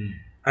nothing.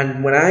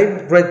 And when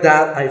I read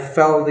that, I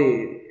felt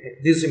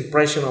this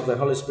impression of the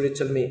Holy Spirit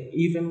tell me,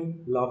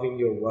 even loving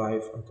your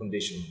wife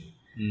unconditionally.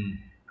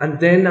 And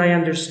then I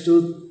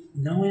understood,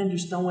 now I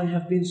understand why I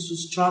have been so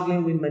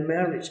struggling with my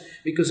marriage,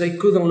 because I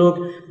couldn't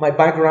look, my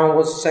background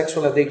was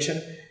sexual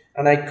addiction,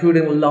 and I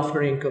couldn't love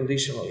her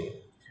unconditionally.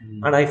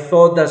 And I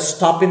thought that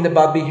stopping the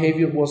bad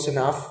behavior was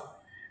enough.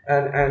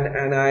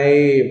 and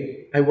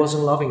I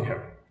wasn't loving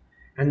her.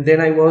 And then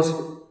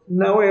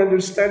now I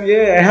understand,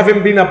 I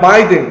haven't been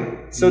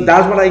abiding. So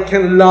that's what I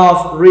can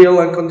love, real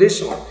and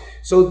conditional.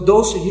 So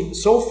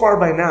so far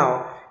by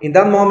now, in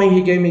that moment,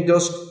 he gave me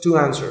those two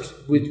answers,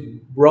 which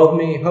brought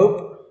me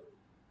hope.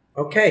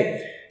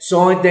 Okay.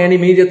 So then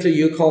immediately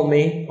you called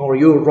me, or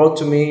you wrote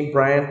to me,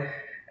 Brian,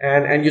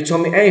 and you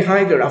told me, hey,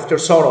 Haider, after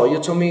Sorrow, you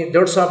told me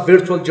there's a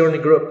virtual journey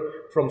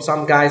group from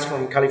some guys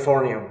from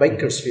California,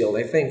 Bakersfield,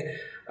 I think.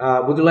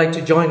 Would you like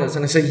to join us?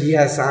 And I said,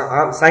 yes,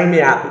 sign me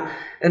up.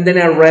 And then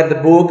I read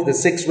the book, the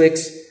 6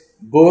 weeks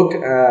book,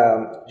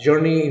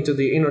 Journey into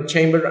the Inner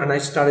Chamber, and I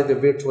started the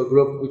virtual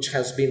group, which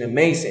has been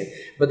amazing.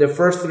 But the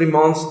first 3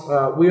 months,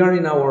 we are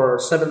in our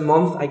 7th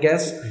month, I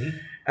guess.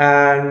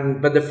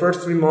 But the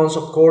first 3 months,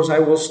 of course, I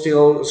was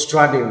still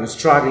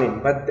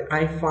struggling. But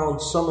I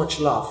found so much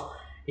love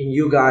in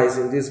you guys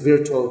in this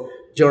virtual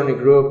journey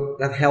group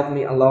that helped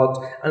me a lot.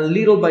 And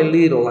little by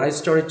little, I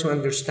started to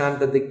understand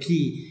that the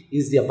key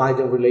is the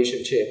abiding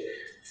relationship.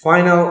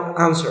 Final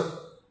answer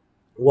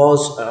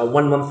was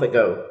 1 month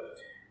ago.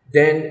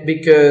 Then,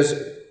 because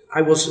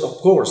I was, of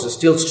course,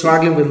 still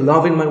struggling with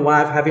loving my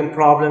wife, having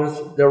problems.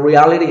 The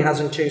reality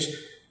hasn't changed,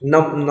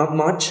 not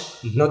much,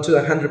 not to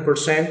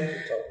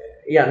 100%.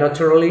 Yeah, not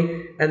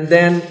totally. And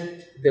then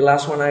the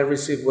last one I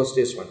received was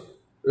this one.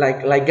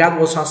 Like God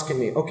was asking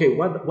me, okay,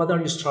 what are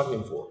you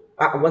struggling for?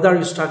 What are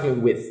you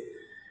struggling with?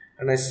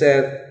 And I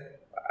said,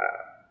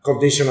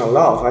 conditional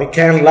love. I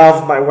can't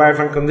love my wife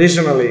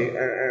unconditionally,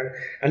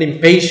 and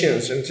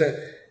impatience.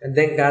 And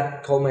then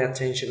God called my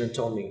attention and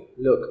told me,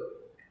 look,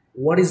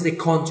 what is the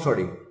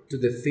contrary to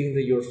the thing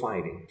that you're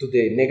fighting, to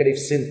the negative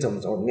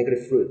symptoms or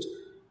negative fruit?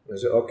 And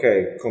I said,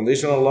 okay,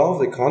 conditional love,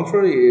 the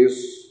contrary is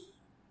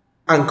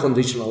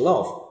unconditional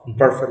love,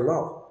 perfect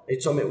love. He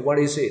told me, what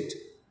is it?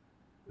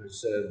 I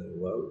said,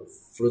 well,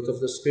 fruit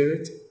of the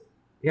Spirit.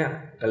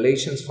 Yeah,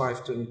 Galatians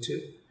 5:22.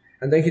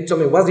 And then he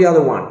told me, what's the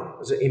other one?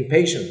 I said,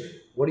 impatient.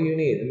 What do you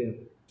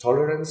need?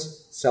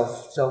 Tolerance,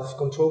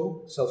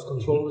 self-control,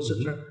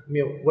 etc.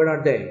 Where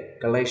are they?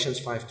 Galatians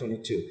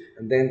 5:22.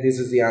 And then this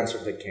is the answer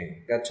that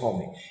came. God told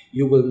me,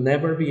 you will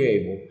never be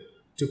able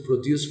to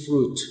produce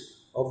fruit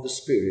of the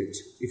Spirit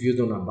if you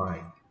don't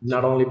abide,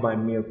 not only by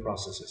mere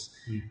processes.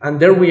 And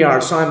there we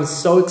are. So I'm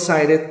so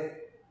excited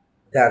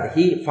that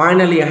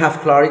finally I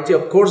have clarity.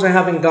 Of course, I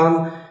haven't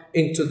gone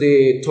into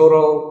the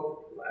total,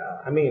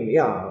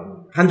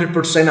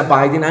 100%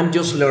 abiding. I'm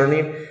just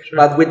learning. Sure.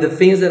 But with the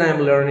things that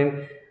I'm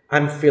learning,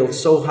 I feel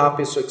so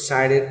happy, so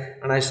excited,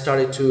 and I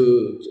started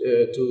to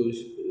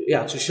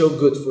show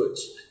good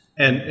fruits.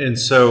 And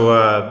so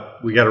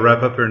we got to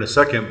wrap up here in a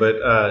second,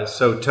 but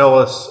so tell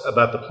us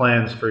about the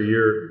plans for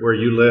where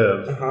you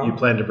live. You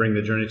plan to bring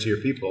the journey to your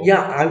people.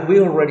 Yeah, we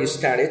already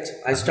started.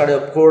 I started,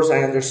 of course,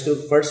 I understood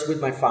first with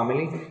my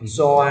family.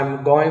 So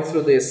I'm going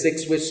through the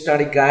 6-week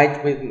study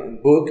guide with my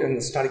book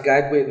and study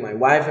guide with my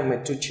wife and my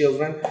 2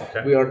 children.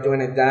 Okay. We are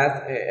doing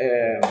that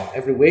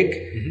every week.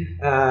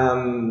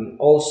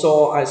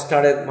 Also, I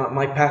started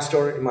my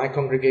pastor in my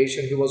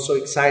congregation. He was so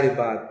excited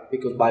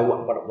because by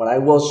what I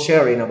was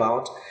sharing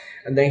about.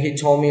 And then he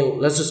told me,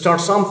 let's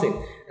start something.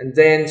 And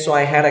then, so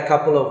I had a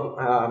couple of,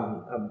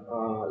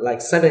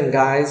 7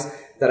 guys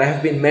that I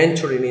have been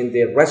mentoring in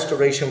the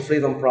restoration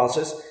freedom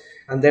process.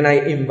 And then I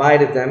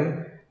invited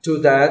them to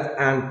that,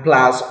 and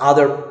plus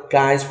other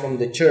guys from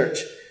the church.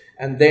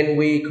 And then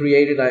we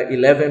created an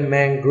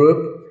 11-man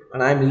group,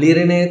 and I'm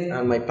leading it,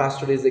 and my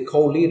pastor is the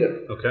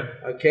co-leader.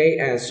 Okay.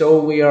 And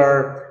so we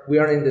are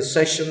in the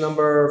session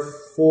number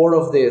 4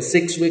 of the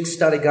 6-week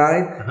study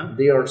guide.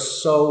 They are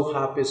so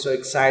happy, so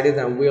excited,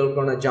 and we're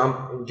gonna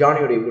jump in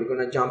January. We're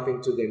gonna jump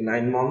into the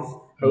 9-month,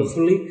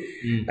 hopefully.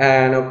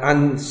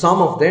 And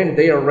some of them,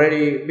 they are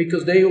ready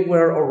because they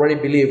were already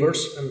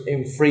believers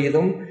in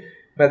freedom.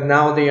 But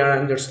now they are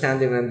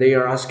understanding, and they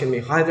are asking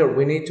me, Haider,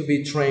 we need to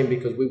be trained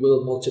because we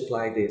will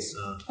multiply this.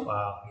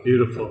 Wow.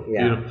 Beautiful.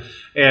 Yeah. Beautiful.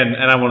 And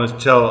I want to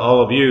tell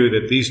all of you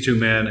that these 2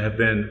 men have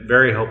been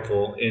very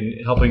helpful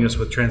in helping us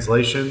with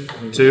translation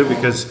too,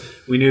 because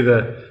we knew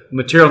the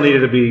material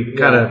needed to be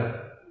kind of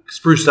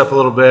spruced up a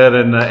little bit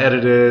and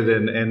edited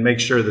and make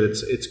sure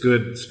that it's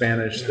good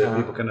Spanish that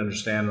people can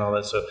understand and all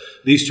that. So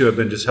these 2 have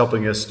been just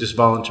helping us, just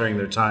volunteering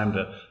their time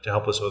to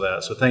help us with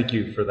that. So thank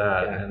you for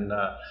that. Yeah. And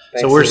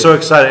so we're so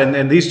excited.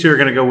 And these 2 are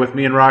going to go with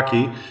me and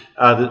Rocky.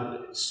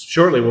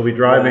 Shortly we'll be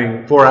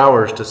driving 4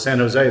 hours to San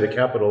Jose, the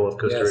capital of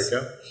Costa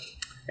Rica.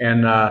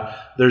 And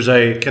there's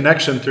a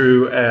connection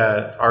through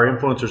our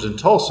influencers in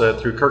Tulsa,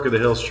 through Kirk of the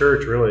Hills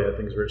Church, really, I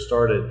think is where it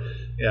started,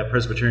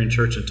 Presbyterian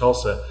Church in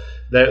Tulsa.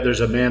 There's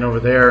a man over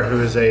there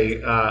who is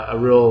a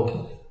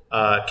real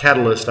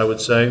catalyst, I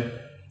would say.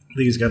 I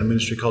think he's got a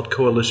ministry called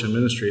Coalition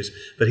Ministries.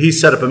 But he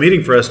set up a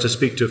meeting for us to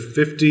speak to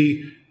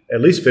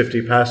at least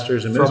 50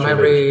 pastors and ministry from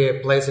every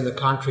place in the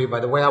country.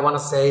 By the way, I want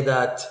to say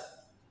that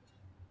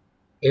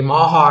in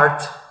my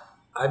heart,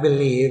 I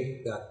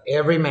believe that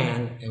every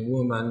man and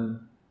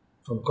woman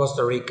from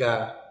Costa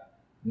Rica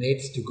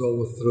needs to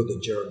go through the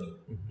journey.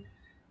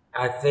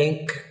 I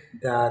think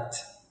that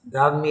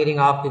meeting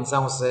up in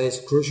San Jose is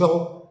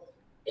crucial.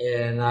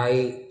 and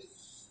I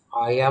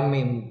am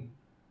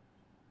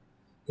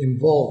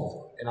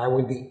involved, and I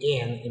will be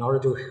in order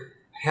to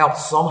help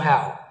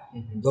somehow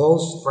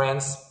those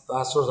friends,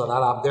 pastors that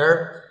are up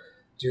there,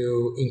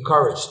 to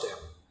encourage them.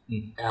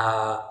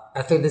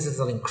 I think this is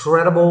an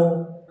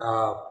incredible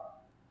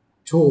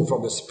tool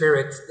from the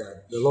Spirit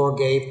that the Lord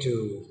gave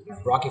to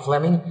Rocky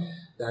Fleming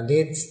that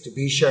needs to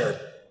be shared.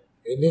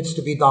 It needs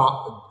to be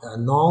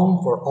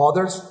known for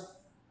others,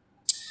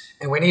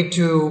 and we need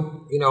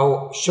to,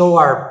 show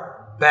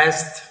our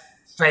best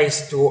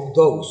face to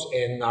those,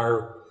 and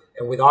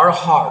with our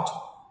heart,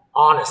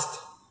 honest,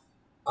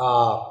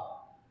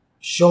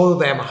 show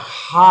them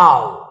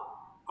how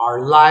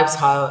our lives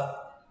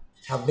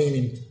have been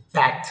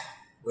impacted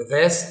with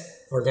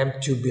this, for them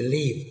to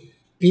believe.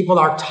 People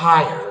are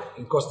tired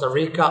in Costa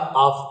Rica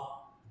of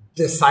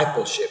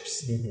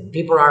discipleships.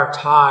 People are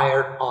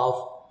tired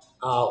of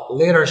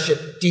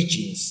leadership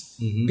teachings.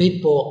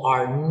 People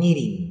are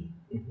needing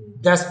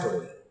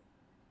desperately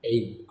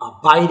a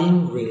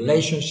abiding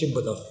relationship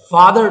with a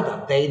Father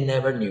that they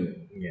never knew.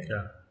 Yeah.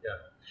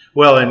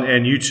 Well,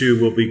 and you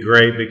two will be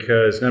great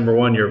because number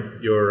one,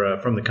 you're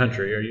from the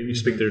country, or you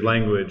speak their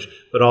language,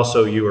 but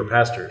also you are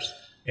pastors,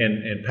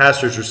 and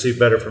pastors receive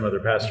better from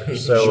other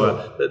pastors.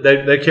 So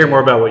they care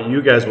more about what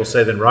you guys will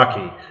say than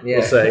Rocky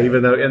will say,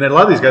 even though, and then a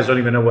lot of these guys don't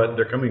even know what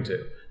they're coming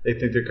to. They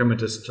think they're coming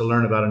to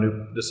learn about a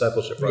new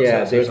discipleship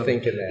process. Yeah, they're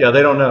thinking that. Yeah,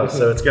 they don't know,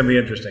 so it's going to be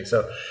interesting.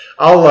 So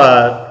I'll,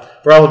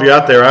 for all of you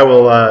out there, I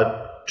will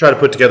try to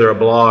put together a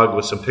blog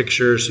with some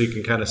pictures so you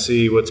can kind of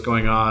see what's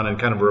going on and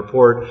kind of a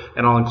report,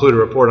 and I'll include a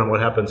report on what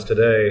happens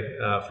today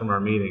from our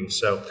meeting.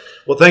 So,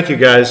 well, thank you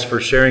guys for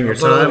sharing your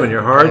time and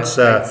your hearts.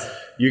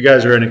 You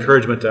guys are an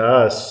encouragement to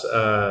us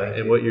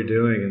in what you're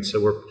doing, and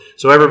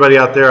so everybody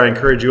out there, I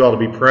encourage you all to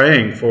be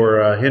praying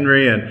for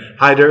Henry and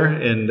Hyder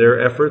in their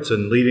efforts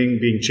and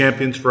being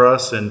champions for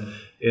us and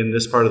in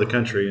this part of the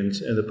country and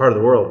the part of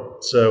the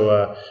world.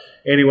 So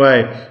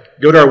anyway,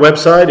 go to our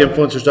website,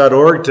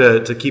 influencers.org,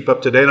 to keep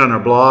up to date on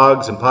our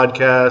blogs and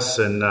podcasts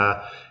and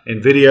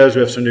videos.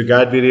 We have some new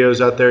guide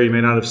videos out there you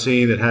may not have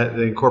seen that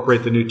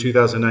incorporate the new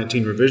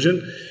 2019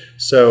 revision.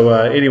 So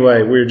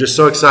anyway, we're just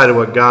so excited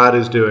what God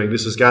is doing.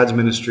 This is God's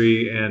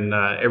ministry, and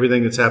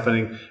everything that's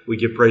happening, we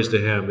give praise to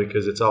Him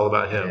because it's all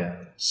about Him. Yeah.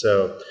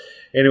 So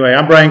anyway,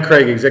 I'm Brian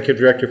Craig, Executive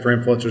Director for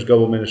Influencers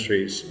Global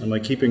Ministries. I'm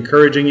going to keep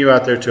encouraging you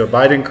out there to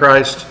abide in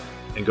Christ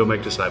and go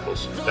make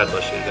disciples. God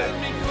bless you today.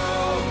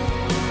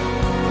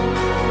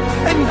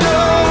 And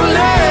don't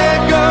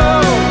let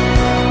go.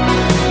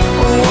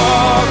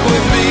 Walk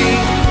with me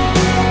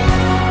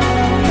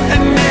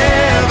and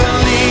never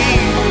leave.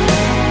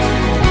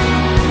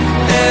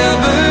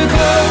 Ever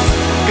close,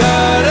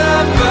 God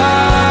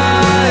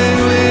abide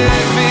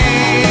with me.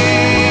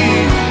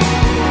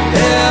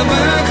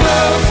 Ever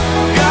close,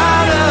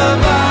 God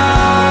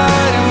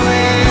abide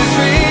with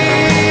me.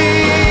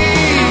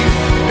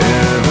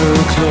 Ever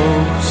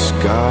close,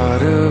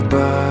 God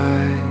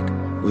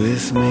abide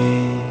with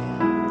me.